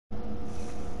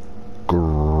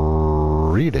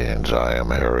Greetings, I am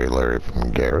Harry Larry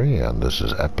from Gary, and this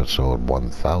is episode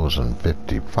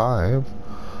 1055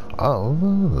 of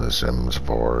The Sims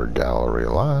 4 Gallery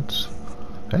Lots.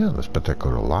 And this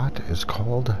particular lot is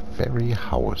called Fairy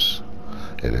House.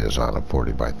 It is on a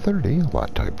 40 by 30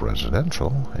 lot type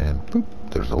residential, and boop,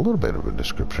 there's a little bit of a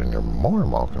description you're more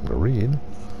than welcome to read.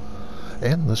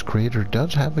 And this creator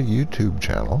does have a YouTube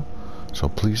channel, so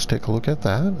please take a look at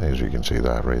that, as you can see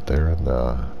that right there in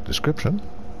the description.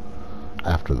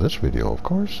 After this video, of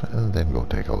course, and then go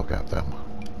take a look at them.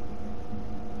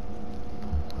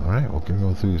 Alright, we're going to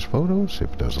go through these photos, see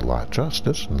if it does a lot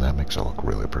justice, and that makes it look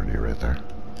really pretty right there.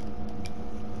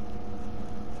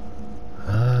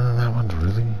 That one's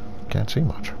really, can't see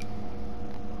much.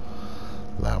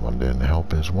 That one didn't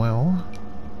help as well.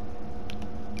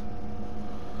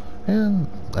 And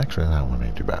actually that one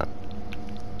ain't too bad.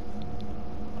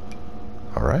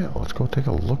 Alright, let's go take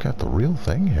a look at the real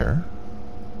thing here.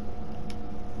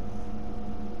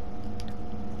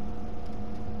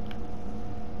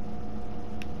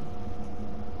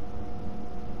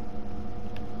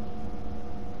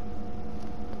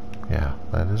 Yeah,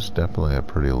 that is definitely a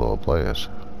pretty little place.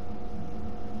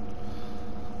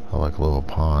 I like a little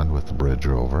pond with the bridge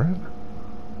over it.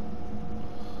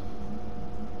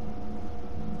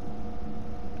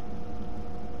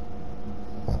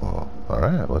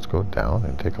 Alright, let's go down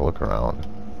and take a look around.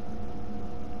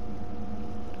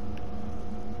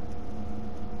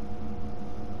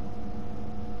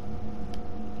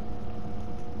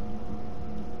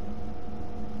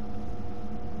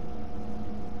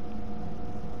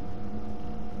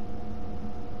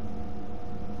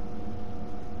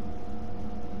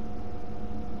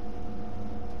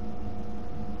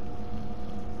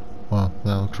 Well,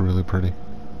 that looks really pretty.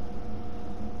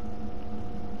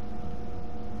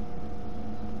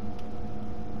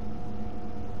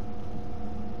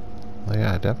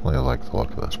 Yeah, I definitely like the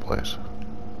look of this place.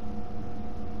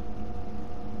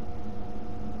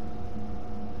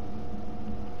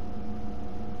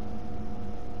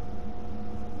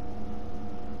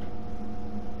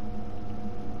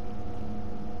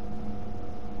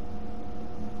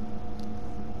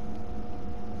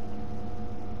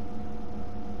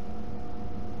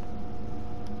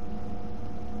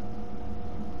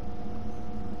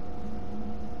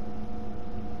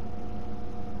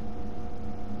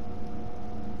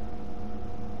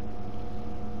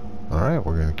 Alright,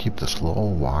 we're going to keep the slow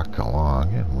walk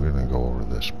along, and we're going to go over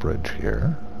this bridge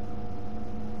here.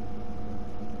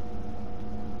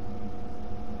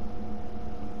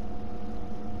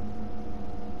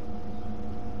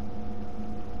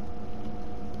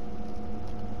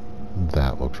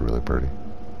 That looks really pretty.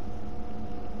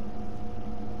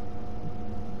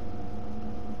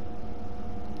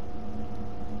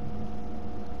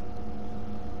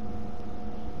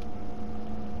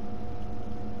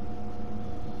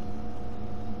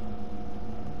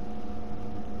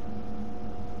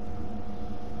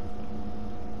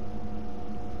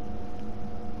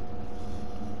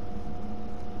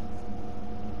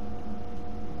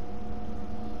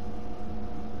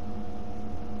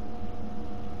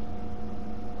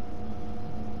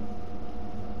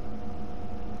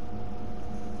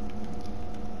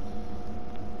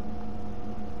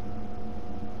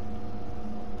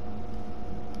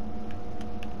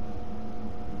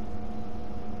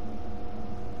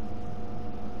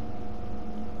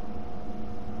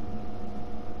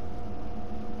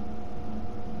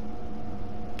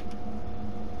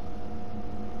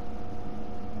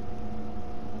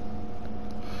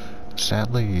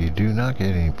 Sadly, you do not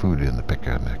get any food in the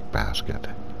picnic basket.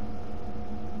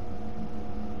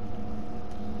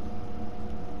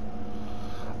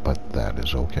 But that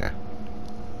is okay.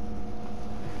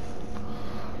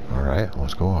 Alright,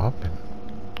 let's go up and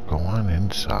go on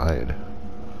inside.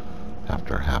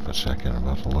 After half a second of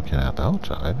us looking at the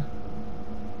outside.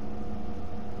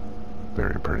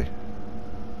 Very pretty.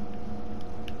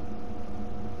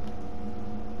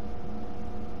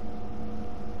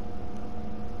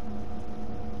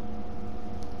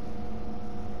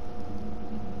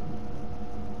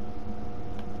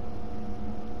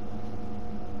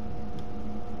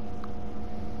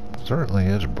 Certainly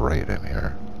is bright in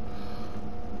here.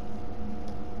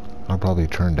 I'll probably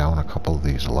turn down a couple of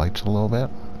these lights a little bit.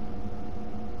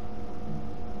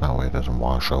 That way it doesn't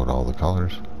wash out all the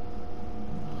colors.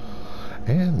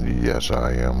 And yes,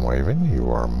 I am waving.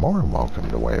 You are more than welcome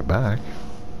to wave back.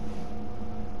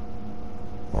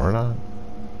 Or not.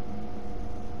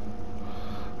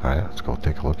 Alright, let's go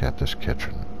take a look at this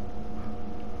kitchen.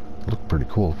 Looked pretty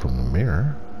cool from the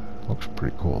mirror. Looks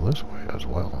pretty cool this way as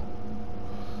well.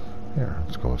 Here,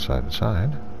 let's go side to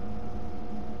side.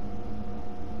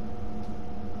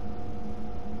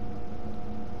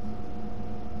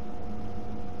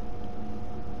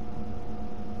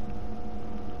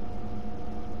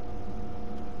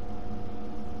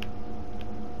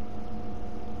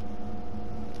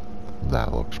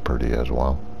 that looks pretty as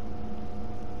well.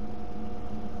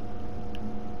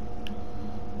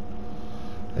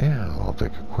 And we'll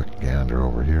take a quick gander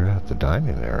over here at the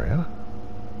dining area.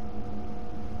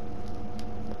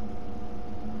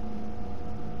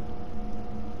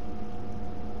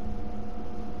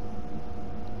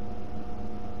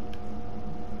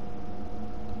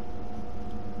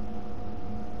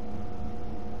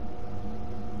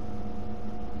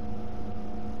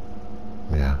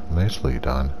 Yeah, nicely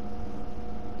done.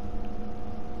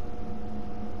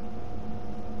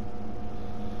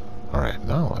 Alright,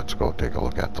 now let's go take a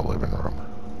look at the living room.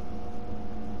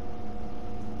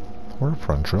 Or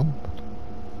front room.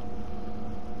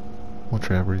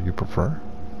 Whichever you prefer.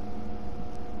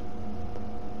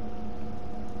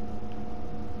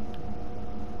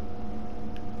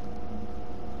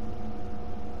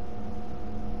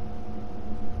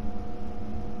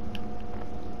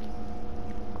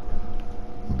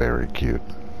 Very cute.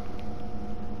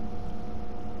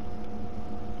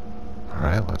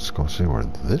 Alright, let's go see where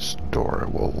this door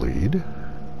will lead.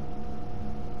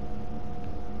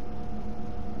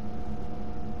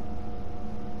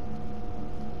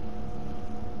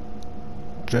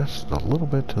 Just a little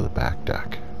bit to the back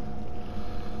deck,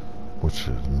 which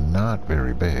is not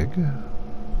very big,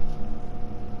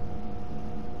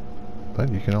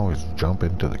 but you can always jump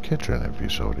into the kitchen if you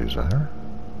so desire,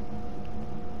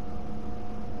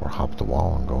 or hop the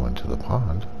wall and go into the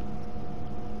pond.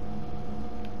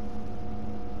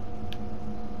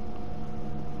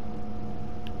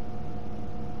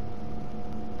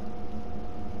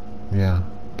 Yeah,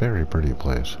 very pretty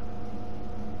place.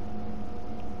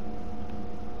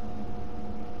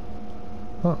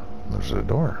 Oh, there's a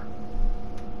door.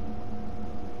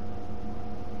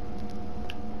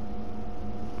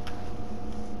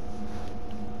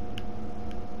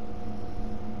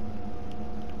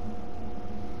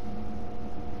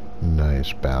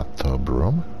 Nice bathtub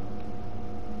room.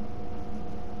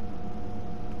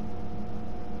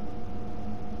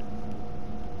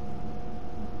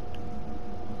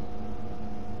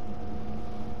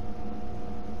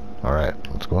 Alright,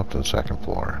 let's go up to the second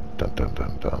floor. Dun dun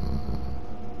dun dun.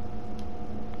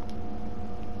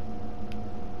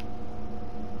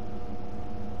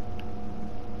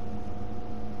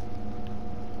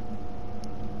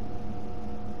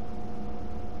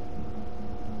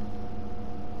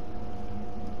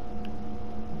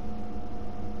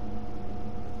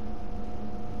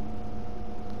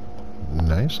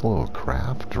 Nice little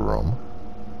craft room.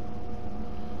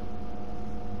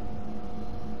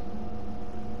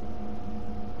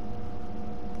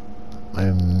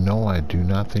 And no, I do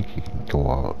not think you can go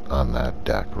out on that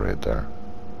deck right there.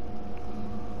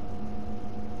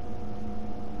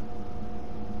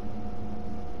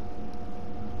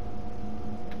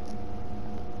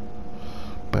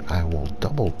 But I will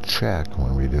double check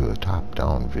when we do the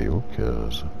top-down view,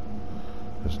 because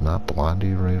is not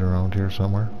Blondie right around here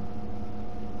somewhere?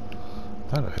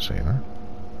 Thought I seen her.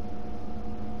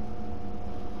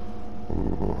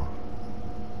 Ooh.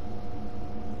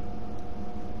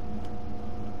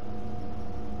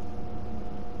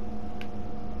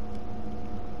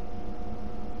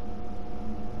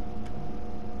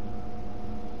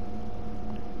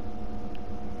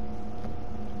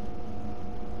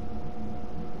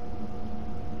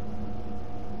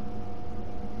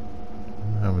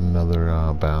 Have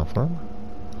another bathroom.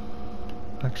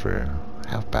 Actually,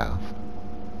 half bath.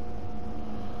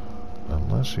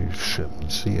 Unless you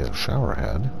shouldn't see a shower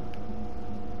head.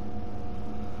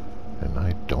 And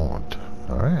I don't.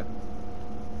 Alright.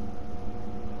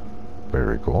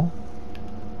 Very cool.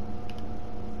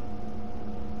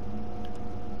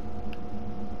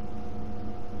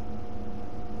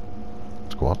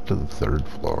 Let's go up to the third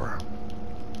floor.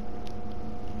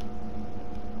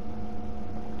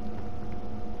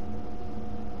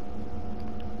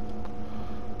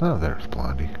 Oh, there's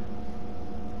Blondie.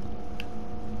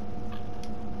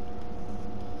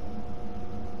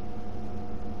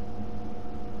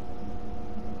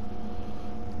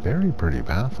 Very pretty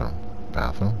bathroom.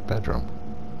 Bedroom.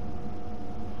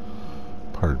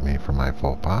 Pardon me for my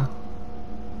faux pas.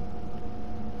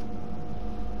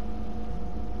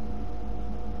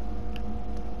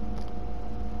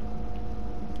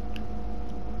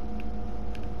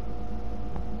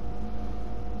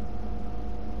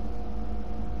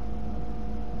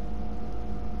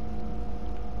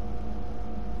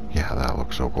 Yeah, that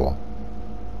looks so cool.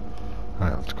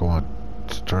 Alright, let's go on.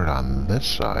 Start on this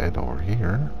side over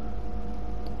here,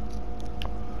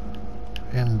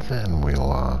 and then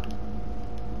we'll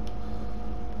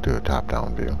do a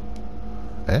top-down view.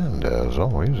 And as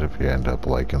always, if you end up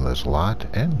liking this lot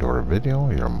and or video,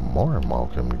 you're more than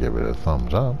welcome to give it a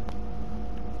thumbs up.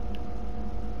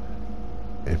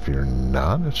 If you're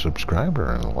not a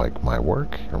subscriber and like my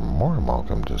work, you're more than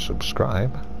welcome to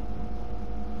subscribe.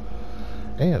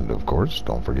 And of course,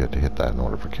 don't forget to hit that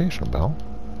notification bell.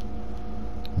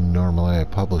 Normally I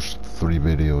publish 3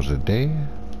 videos a day.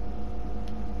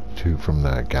 2 from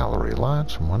the gallery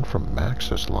lots and 1 from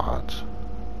Maxis lots.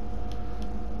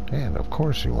 And of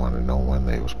course you want to know when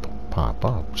they pop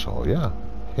up. So yeah,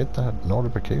 hit that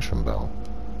notification bell.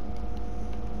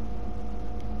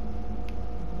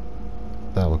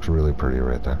 That looks really pretty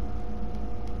right there.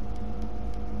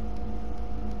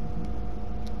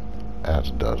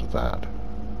 As does that.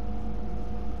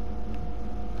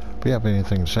 If you have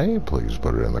anything to say, please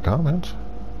put it in the comments.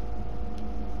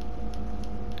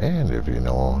 And if you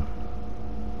know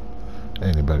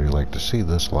anybody would like to see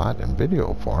this lot in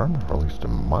video form, or at least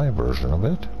in my version of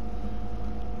it,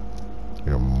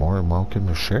 you're more than welcome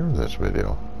to share this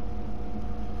video.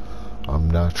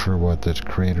 I'm not sure what this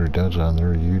creator does on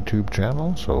their YouTube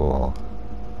channel, so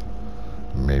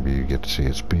maybe you get to see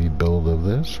a speed build of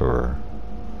this, or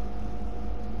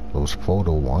those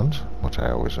photo ones, which I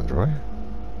always enjoy.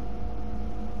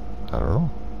 I don't know.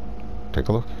 Take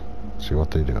a look. See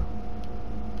what they do.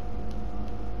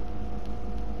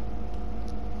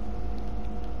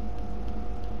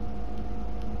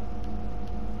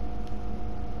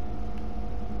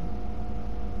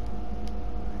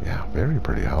 Yeah, very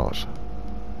pretty house.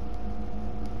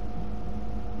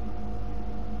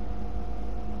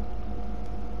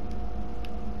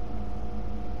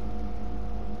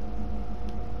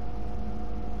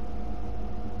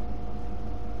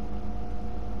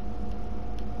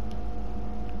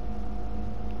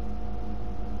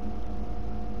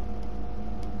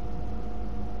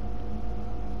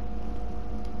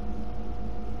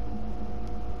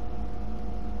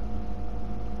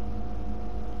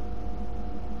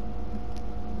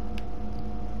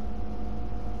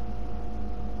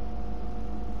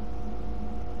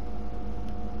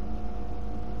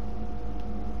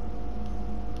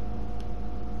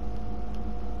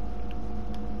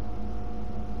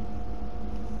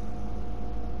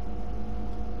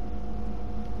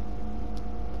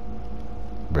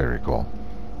 Very cool.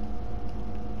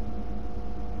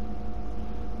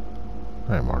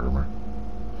 Alright, Mortimer.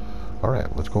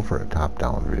 Alright, let's go for a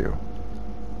top-down view.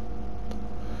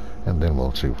 And then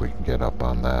we'll see if we can get up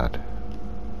on that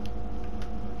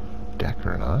deck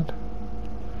or not.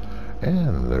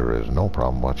 And there is no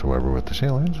problem whatsoever with the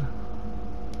ceilings,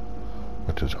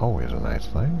 which is always a nice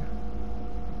thing.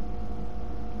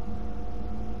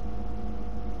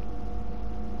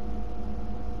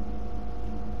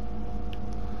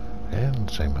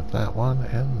 And same with that one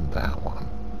and that one.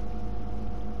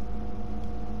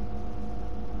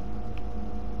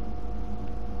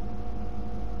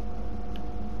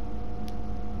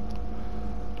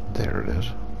 There it is.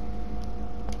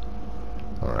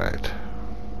 Alright.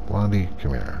 Blondie,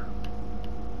 come here.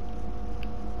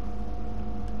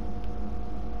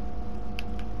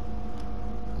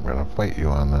 I'm gonna fight you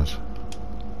on this.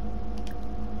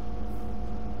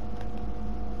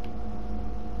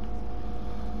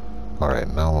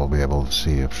 Alright, now we'll be able to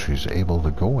see if she's able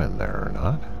to go in there or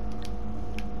not.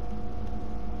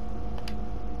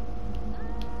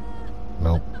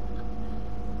 Nope.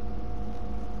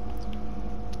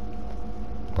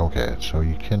 Okay, so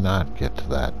you cannot get to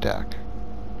that deck.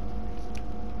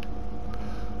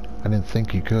 I didn't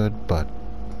think you could, but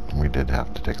we did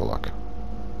have to take a look.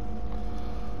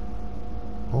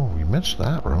 Oh, we missed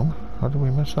that room. How did we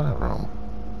miss that room?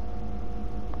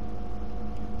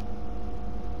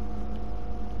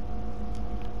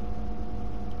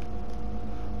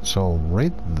 So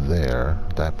right there,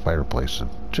 that fireplace is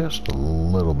just a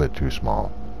little bit too small,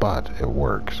 but it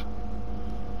works.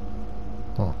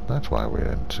 Oh, that's why we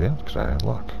didn't see it, because I didn't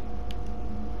look.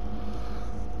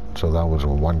 So that was a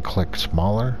 1 click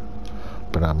smaller,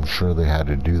 but I'm sure they had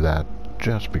to do that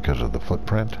just because of the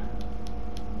footprint.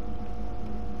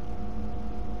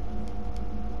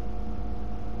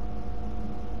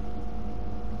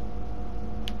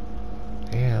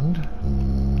 And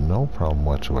no problem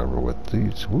whatsoever with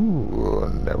these. Ooh,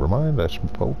 never mind, I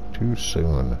spoke too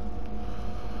soon.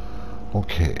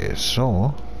 Okay,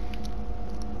 so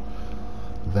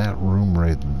that room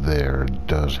right there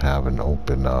does have an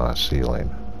open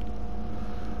ceiling.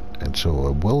 And so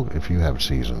it will, if you have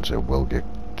seasons, it will get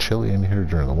chilly in here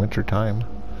during the winter time.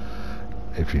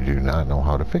 If you do not know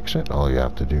how to fix it, all you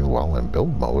have to do while in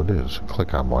build mode is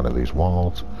click on one of these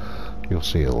walls. You'll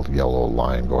see a yellow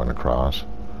line going across.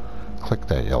 Click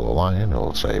that yellow line,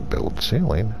 it'll say build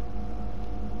ceiling.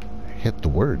 Hit the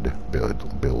word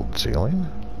build ceiling,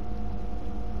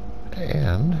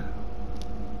 and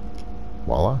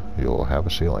voila, you'll have a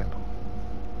ceiling.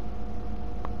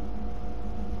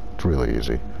 really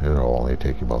easy. It'll only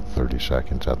take you about 30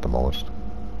 seconds at the most,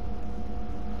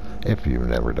 if you've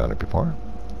never done it before.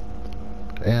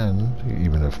 And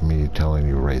even if me telling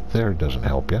you right there doesn't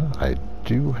help you, I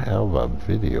do have a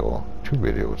video, 2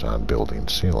 videos on building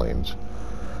ceilings.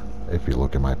 If you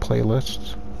look at my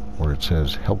playlists where it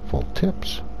says helpful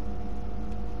tips,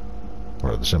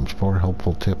 or The Sims 4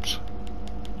 helpful tips,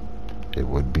 it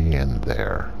would be in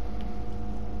there.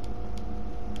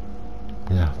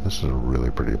 Yeah, this is a really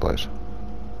pretty place.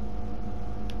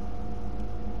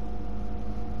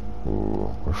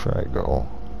 Ooh, where should I go?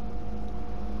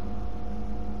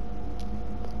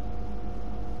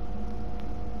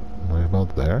 Right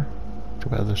about there? Too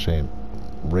bad this ain't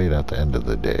right at the end of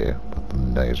the day with the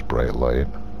nice bright light.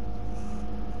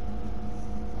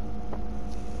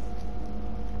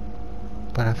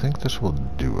 But I think this will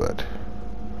do it.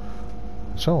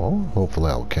 So, hopefully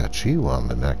I'll catch you on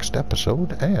the next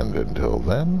episode, and until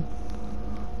then,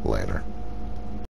 later.